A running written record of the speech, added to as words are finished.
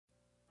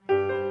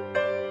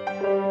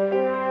The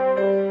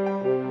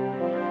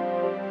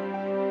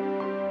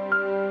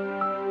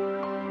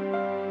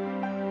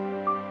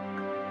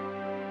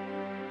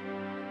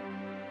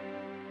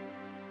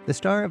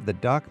star of the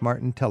Doc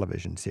Martin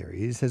television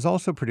series has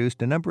also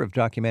produced a number of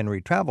documentary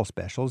travel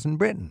specials in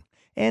Britain,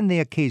 and they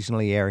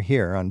occasionally air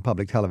here on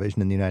public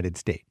television in the United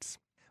States.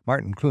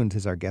 Martin Clunes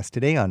is our guest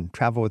today on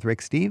Travel with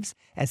Rick Steves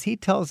as he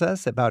tells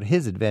us about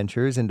his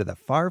adventures into the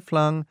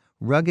far-flung,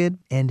 rugged,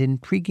 and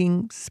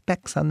intriguing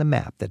specks on the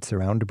map that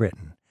surround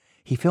Britain.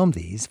 He filmed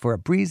these for a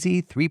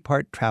breezy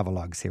 3-part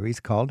travelogue series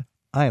called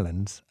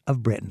Islands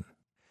of Britain.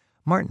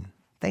 Martin,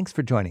 thanks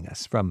for joining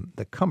us from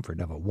the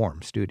comfort of a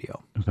warm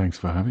studio. Thanks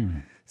for having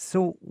me.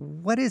 So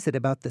what is it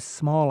about the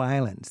small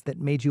islands that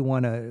made you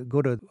want to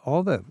go to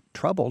all the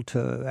trouble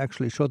to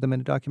actually show them in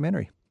a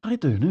documentary? I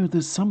don't know.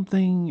 There's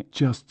something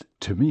just,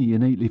 to me,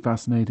 innately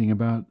fascinating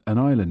about an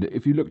island.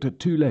 If you looked at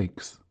two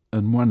lakes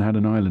and one had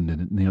an island in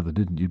it and the other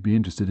didn't, you'd be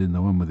interested in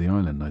the one with the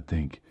island, I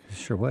think.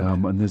 Sure would.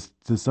 And there's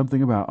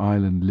something about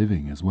island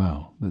living as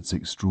well that's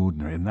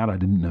extraordinary. And that I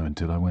didn't know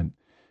until I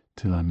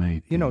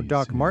made You know, the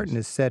Doc series. Martin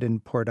is set in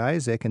Port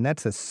Isaac, and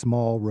that's a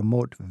small,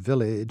 remote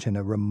village in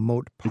a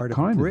remote part It of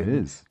kind of Britain.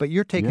 is. But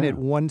you're taking Yeah. it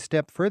one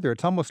step further.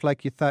 It's almost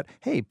like you thought,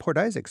 hey, Port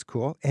Isaac's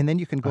cool, and then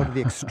you can go to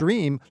the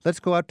extreme. Let's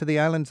go out to the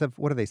islands of,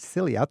 what are they,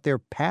 Scilly, out there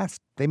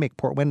past. They make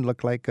Port Wynd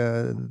look like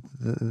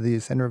the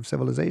center of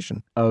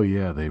civilization. Oh,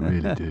 yeah, they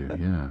really do,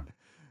 yeah.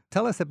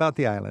 Tell us about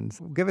the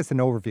islands. Give us an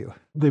overview.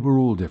 They were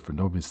all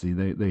different, obviously.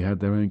 They had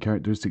their own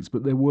characteristics,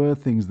 but there were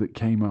things that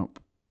came up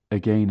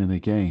again and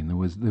again.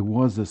 There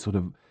was a sort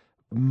of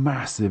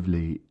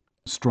massively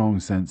strong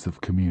sense of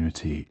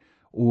community,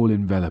 all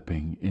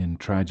enveloping in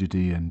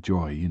tragedy and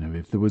joy. You know,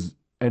 if there was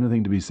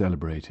anything to be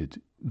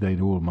celebrated, they'd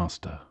all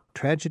muster.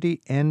 Tragedy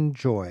and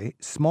joy,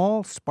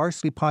 small,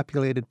 sparsely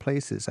populated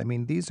places. I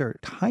mean, these are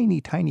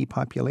tiny, tiny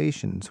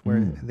populations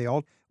where they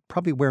all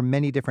probably wear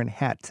many different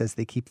hats as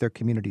they keep their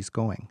communities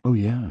going. Oh,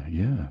 yeah,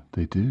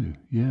 they do.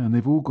 Yeah, and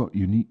they've all got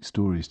unique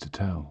stories to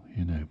tell,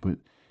 you know, but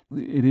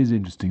it is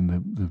interesting,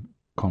 the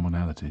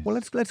commonalities. Well,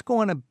 let's go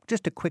on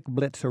just a quick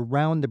blitz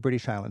around the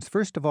British Islands.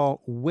 First of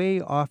all, way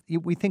off,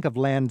 we think of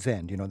Land's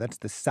End. You know, that's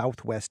the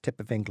southwest tip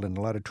of England.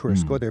 A lot of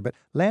tourists go there. But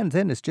Land's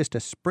End is just a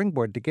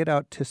springboard to get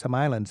out to some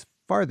islands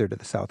farther to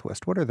the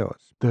southwest. What are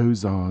those?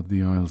 Those are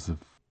the Isles of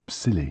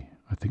Scilly.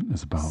 I think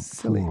there's about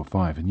Scilly. 4 or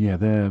 5. And yeah,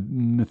 they're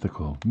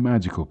mythical,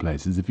 magical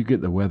places if you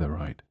get the weather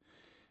right.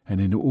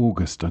 And in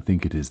August, I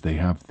think it is, they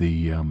have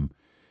the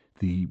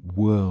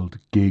World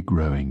Gig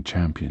Rowing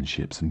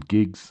Championships. And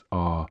gigs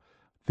are,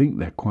 I think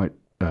they're quite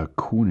a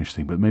Cornish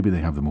thing, but maybe they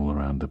have them all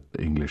around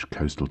the English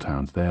coastal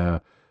towns.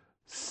 They're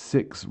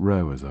 6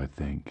 rowers, I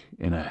think,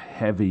 in a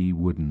heavy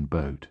wooden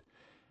boat.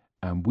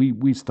 And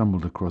we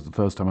stumbled across, the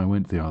first time I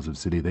went to the Isles of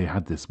Scilly, they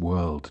had this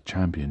world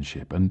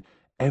championship. And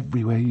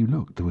everywhere you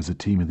looked, there was a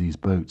team of these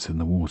boats in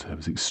the water. It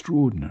was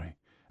extraordinary.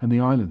 And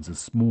the islands are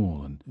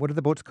small. And What are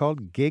the boats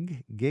called?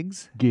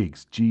 Gigs?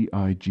 gigs,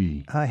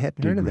 G-I-G. I hadn't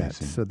Gig heard of that.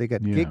 racing. So they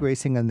got Yeah. gig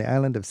racing on the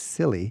island of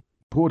Scilly.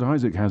 Port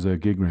Isaac has a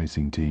gig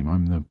racing team.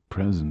 I'm the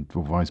president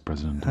or vice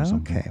president or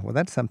something. Okay, well,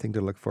 that's something to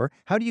look for.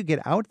 How do you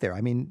get out there?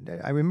 I mean,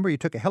 I remember you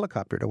took a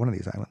helicopter to one of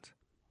these islands.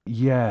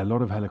 Yeah, a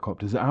lot of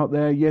helicopters out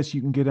there. Yes,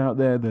 you can get out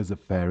there. There's a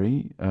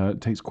ferry. It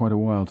takes quite a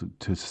while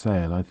to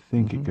sail. I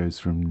think it goes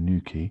from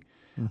Newquay.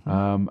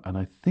 And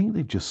I think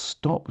they've just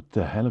stopped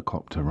the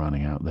helicopter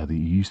running out there that you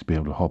used to be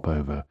able to hop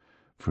over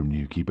from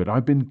Newquay. But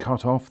I've been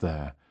cut off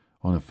there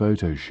on a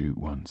photo shoot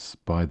once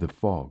by the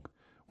fog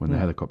when the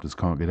helicopters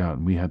can't get out.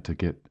 And we had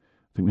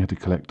to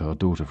collect our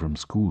daughter from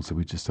school, so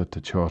we just had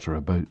to charter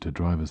a boat to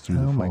drive us through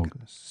the Oh, fog. my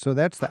goodness. So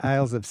that's the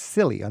Isles of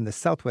Scilly on the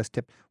southwest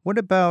tip. What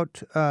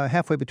about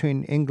halfway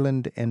between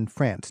England and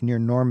France, near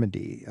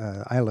Normandy,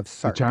 Isle of The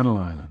Sark? Channel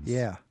Islands.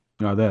 Yeah.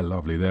 Oh, they're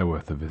lovely. They're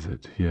worth a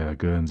visit. Yeah,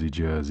 Guernsey,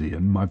 Jersey.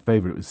 And my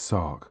favourite was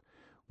Sark,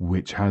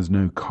 which has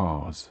no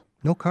cars.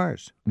 No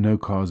cars. No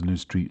cars, no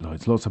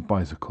streetlights. Lots of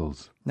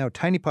bicycles. Now,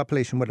 tiny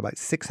population, what, about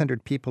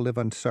 600 people live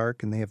on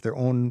Sark, and they have their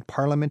own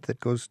parliament that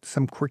goes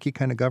some quirky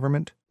kind of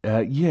government?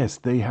 Yes,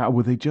 they have.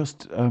 Well,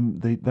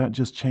 that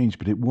just changed,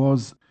 but it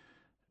was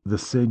the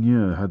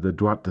seigneur had the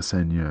droit de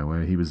seigneur,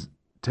 where he was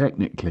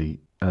technically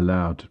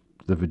allowed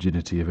the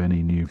virginity of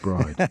any new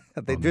bride. They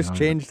on the just island.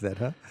 changed that,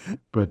 huh?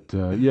 But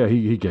yeah,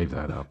 he gave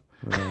that up.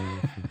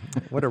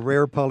 What a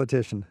rare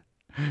politician.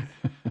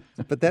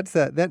 But that's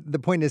the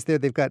point is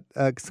they've got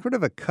sort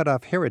of a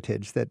cut-off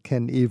heritage that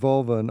can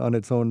evolve on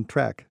its own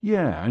track.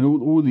 Yeah, and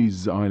all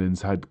these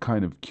islands had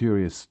kind of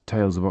curious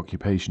tales of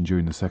occupation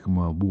during the Second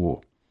World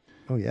War.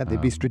 Oh, yeah,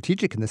 they'd be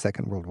strategic in the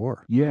Second World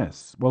War.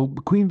 Yes. Well,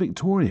 Queen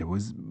Victoria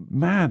was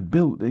mad,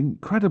 built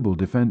incredible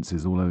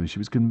defences all over. She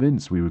was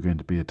convinced we were going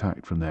to be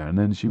attacked from there, and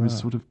then she was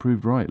sort of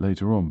proved right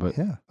later on. But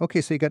Yeah. Okay,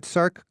 so you got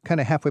Sark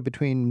kind of halfway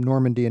between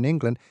Normandy and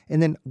England,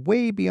 and then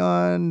way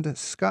beyond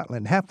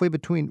Scotland, halfway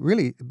between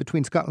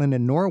Scotland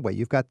and Norway,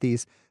 you've got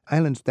these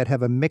islands that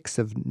have a mix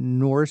of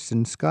Norse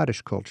and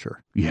Scottish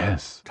culture.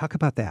 yes. Talk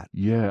about that.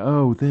 Yeah.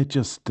 Oh, they're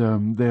just,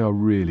 they are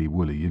really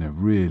woolly,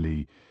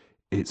 really.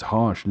 It's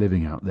harsh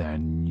living out there,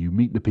 and you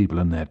meet the people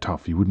and they're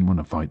tough. You wouldn't want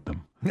to fight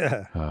them.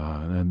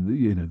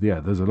 And,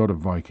 there's a lot of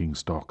Viking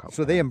stock up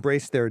So there. they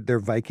embrace their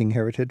Viking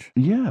heritage?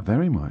 Yeah,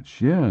 very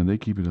much. Yeah, and they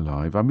keep it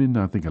alive. I mean,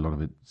 I think a lot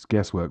of it's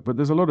guesswork, but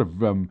there's a lot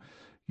of,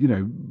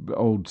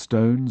 old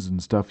stones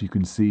and stuff. You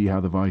can see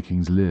how the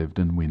Vikings lived,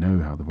 and we know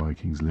how the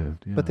Vikings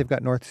lived. Yeah. But they've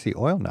got North Sea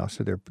oil now,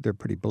 so they're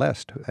pretty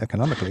blessed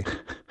economically.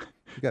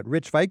 You've got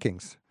rich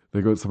Vikings.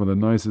 They've got some of the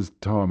nicest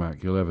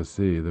tarmac you'll ever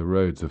see. The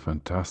roads are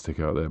fantastic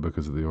out there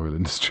because of the oil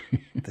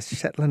industry. The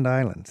Shetland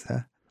Islands,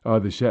 huh? Oh,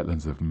 the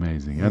Shetlands are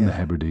amazing, and the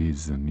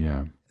Hebrides, and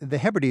yeah. The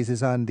Hebrides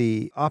is on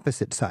the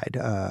opposite side,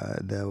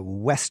 the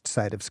west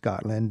side of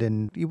Scotland,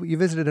 and you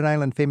visited an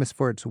island famous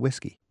for its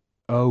whiskey.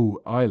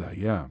 Oh, Islay,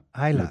 yeah.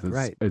 Islay, Yes,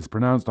 right. It's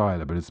pronounced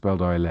Islay, but it's spelled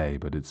Islay,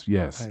 but it's,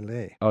 yes.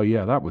 Islay. Oh,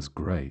 yeah, that was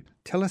great.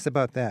 Tell us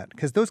about that,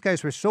 because those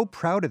guys were so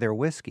proud of their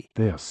whiskey.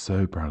 They are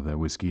so proud of their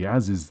whiskey,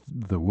 as is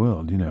the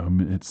world, I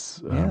mean,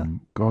 it's, Yeah.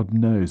 God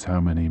knows how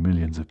many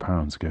millions of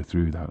pounds go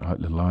through that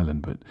little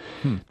island, but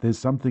there's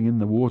something in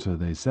the water,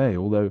 they say,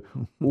 although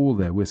all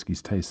their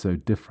whiskies taste so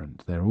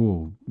different. They're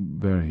all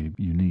very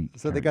unique.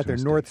 So they got their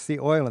North Sea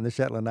oil in the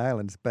Shetland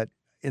Islands, but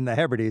in the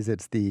Hebrides,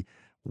 it's the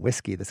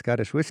whiskey, the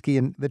Scottish whiskey,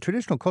 and the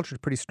traditional culture is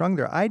pretty strong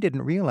there. I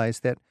didn't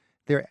realize that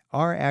there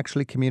are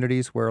actually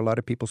communities where a lot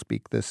of people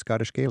speak the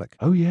Scottish Gaelic.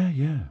 Oh, yeah,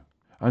 yeah.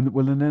 And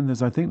then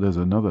I think there's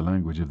another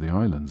language of the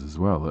islands as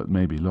well that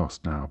may be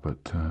lost now,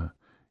 but,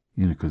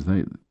 because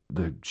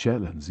the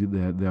Shetlands,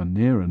 they're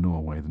nearer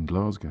Norway than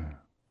Glasgow.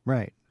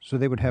 Right. So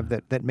they would have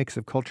that mix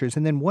of cultures.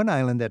 And then one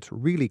island that's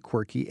really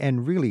quirky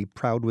and really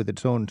proud with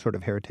its own sort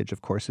of heritage,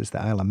 of course, is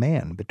the Isle of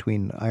Man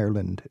between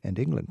Ireland and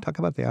England. Talk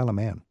about the Isle of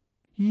Man.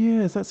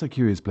 Yes, that's a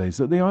curious place.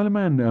 The Isle of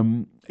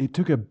Man, it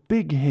took a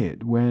big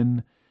hit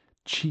when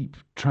cheap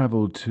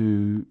travel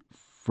to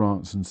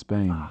France and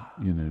Spain,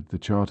 the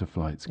charter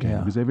flights came.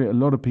 Yeah. Because a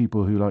lot of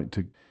people who like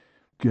to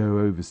go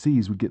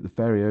overseas would get the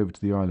ferry over to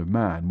the Isle of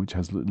Man, which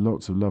has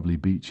lots of lovely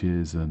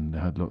beaches and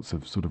had lots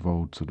of sort of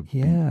old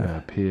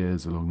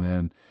piers along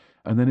there.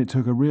 And then it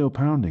took a real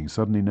pounding.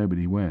 Suddenly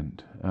nobody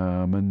went.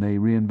 And they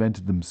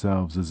reinvented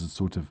themselves as a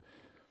sort of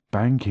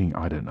banking.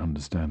 I don't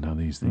understand how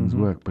these things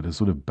work, but a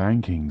sort of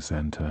banking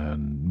centre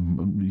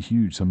and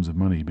huge sums of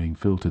money being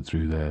filtered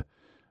through there,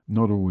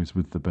 not always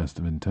with the best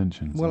of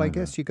intentions. Well, I either.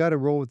 guess you got to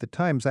roll with the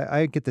times.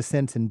 I get the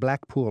sense in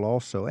Blackpool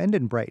also and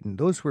in Brighton.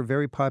 Those were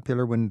very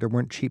popular when there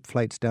weren't cheap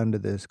flights down to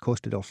the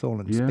Costa del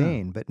Sol in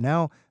Spain. But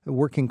now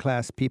working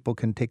class people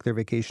can take their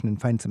vacation and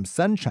find some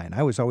sunshine.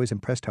 I was always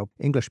impressed how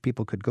English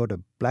people could go to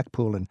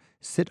Blackpool and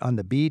sit on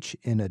the beach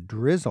in a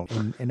drizzle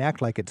and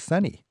act like it's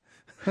sunny.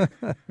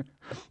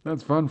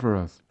 That's fun for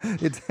us.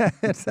 It's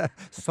a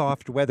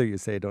soft weather, you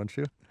say, don't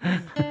you?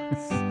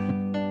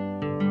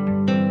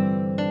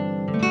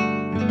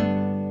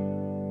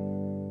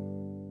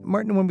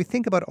 Martin, when we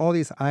think about all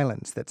these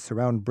islands that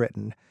surround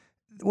Britain,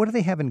 what do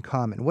they have in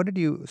common? What did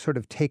you sort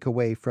of take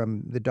away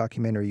from the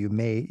documentary you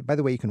made? By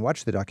the way, you can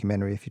watch the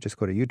documentary if you just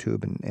go to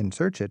YouTube and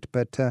search it.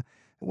 But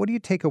what do you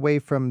take away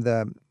from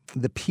the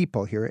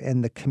people here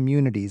and the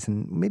communities,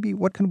 and maybe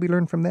what can we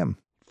learn from them?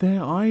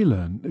 Their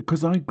island,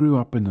 because I grew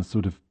up in a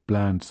sort of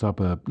bland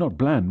suburb, not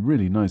bland,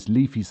 really nice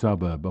leafy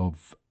suburb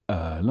of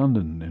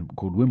London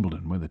called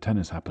Wimbledon, where the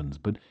tennis happens.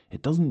 But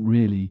it doesn't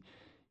really,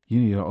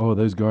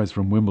 those guys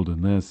from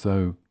Wimbledon, they're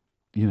so,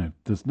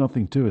 there's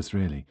nothing to us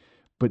really.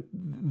 But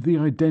the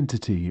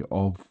identity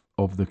of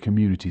the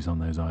communities on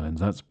those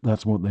islands,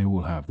 that's what they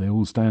all have. They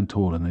all stand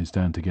tall and they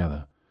stand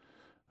together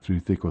through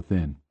thick or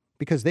thin.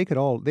 Because they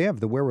have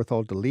the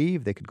wherewithal to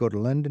leave. They could go to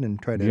London and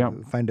try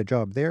to find a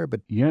job there. But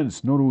yeah,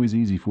 it's not always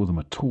easy for them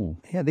at all.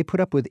 Yeah, they put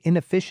up with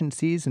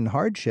inefficiencies and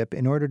hardship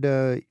in order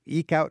to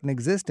eke out an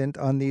existence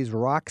on these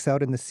rocks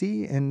out in the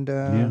sea and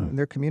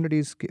their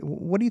communities.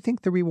 What do you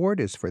think the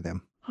reward is for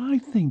them? I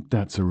think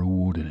that's a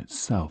reward in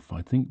itself.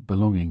 I think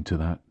belonging to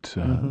that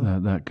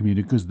that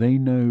community, because they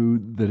know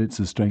that it's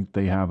a strength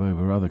they have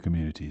over other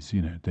communities.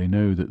 They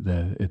know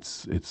that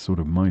it's sort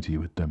of mighty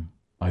with them,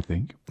 I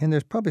think. And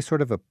there's probably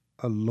sort of a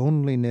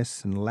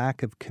loneliness and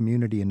lack of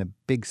community in a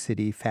big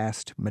city,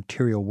 fast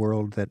material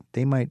world that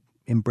they might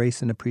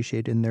embrace and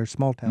appreciate in their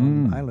small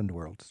town island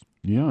worlds.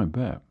 Yeah, I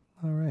bet.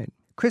 All right.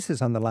 Chris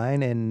is on the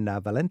line in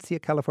Valencia,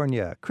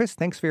 California. Chris,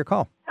 thanks for your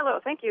call. Hello.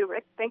 Thank you,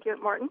 Rick. Thank you,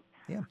 Martin.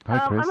 Yeah.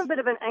 Hi, Chris. I'm a bit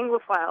of an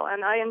Anglophile,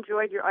 and I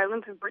enjoyed your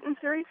Islands of Britain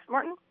series,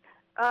 Martin.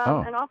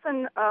 And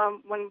often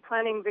when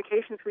planning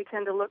vacations, we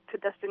tend to look to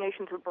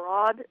destinations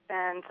abroad,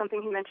 and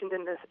something he mentioned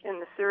in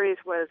the series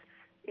was,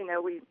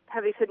 we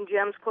have these hidden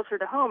gems closer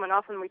to home, and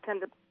often we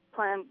tend to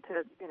plan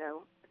to,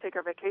 take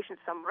our vacations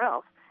somewhere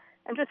else.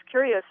 I'm just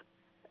curious,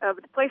 of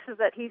the places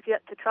that he's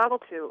yet to travel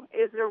to,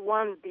 is there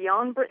one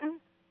beyond Britain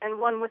and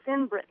one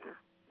within Britain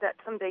that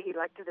someday he'd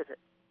like to visit?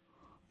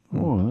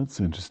 Oh, that's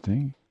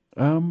interesting.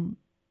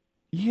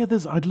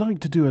 I'd like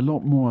to do a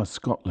lot more of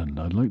Scotland.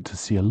 I'd like to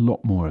see a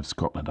lot more of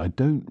Scotland. I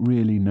don't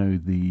really know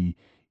the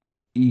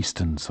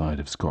eastern side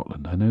of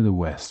Scotland. I know the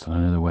west, and I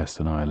know the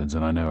Western Islands,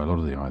 and I know a lot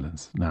of the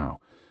islands now.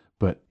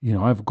 But,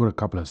 I've got a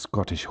couple of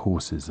Scottish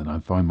horses, and I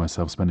find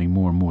myself spending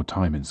more and more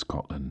time in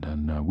Scotland,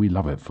 and we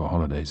love it for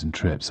holidays and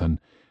trips. And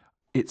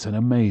it's an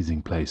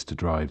amazing place to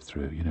drive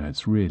through. You know,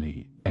 it's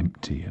really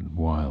empty and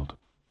wild.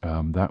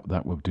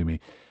 That would do me.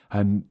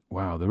 And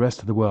wow, the rest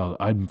of the world,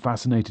 I'm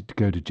fascinated to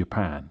go to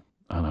Japan,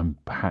 and I'm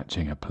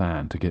hatching a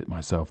plan to get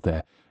myself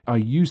there. I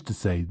used to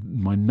say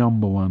my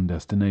number one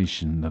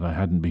destination that I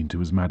hadn't been to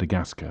was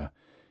Madagascar.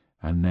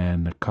 And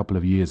then a couple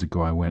of years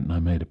ago, I went and I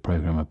made a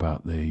program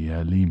about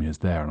the lemurs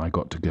there, and I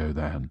got to go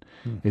there. And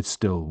it's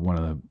still one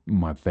of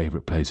my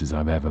favorite places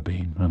I've ever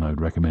been, and I'd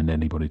recommend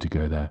anybody to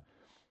go there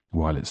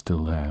while it's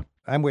still there.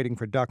 I'm waiting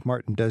for Doc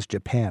Martin Does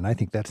Japan. I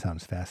think that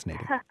sounds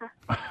fascinating.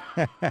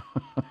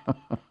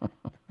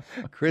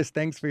 Chris,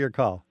 thanks for your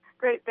call.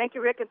 Great. Thank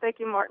you, Rick, and thank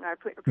you, Martin. I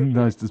appreciate it.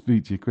 Nice to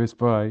speak to you, Chris.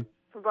 Bye.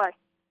 Bye-bye.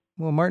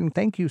 Well, Martin,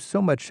 thank you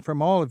so much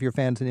from all of your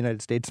fans in the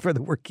United States for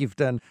the work you've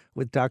done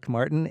with Doc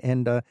Martin.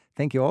 And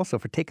thank you also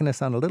for taking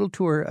us on a little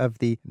tour of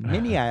the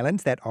many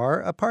islands that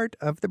are a part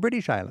of the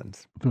British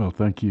Islands. Well,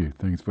 thank you.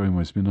 Thanks very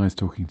much. It's been nice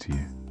talking to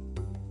you.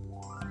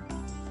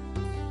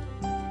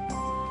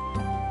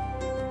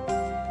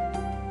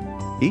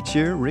 Each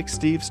year, Rick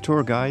Steves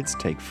tour guides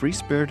take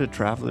free-spirited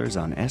travellers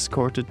on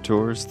escorted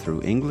tours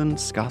through England,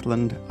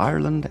 Scotland,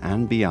 Ireland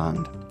and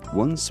beyond,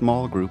 one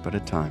small group at a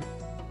time.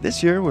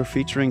 This year we're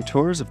featuring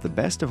tours of the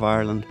best of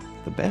Ireland,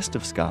 the best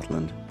of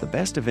Scotland, the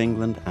best of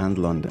England and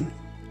London.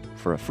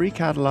 For a free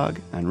catalogue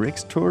and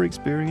Rick's Tour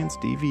Experience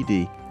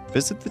DVD,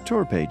 visit the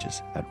tour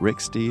pages at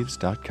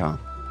ricksteves.com.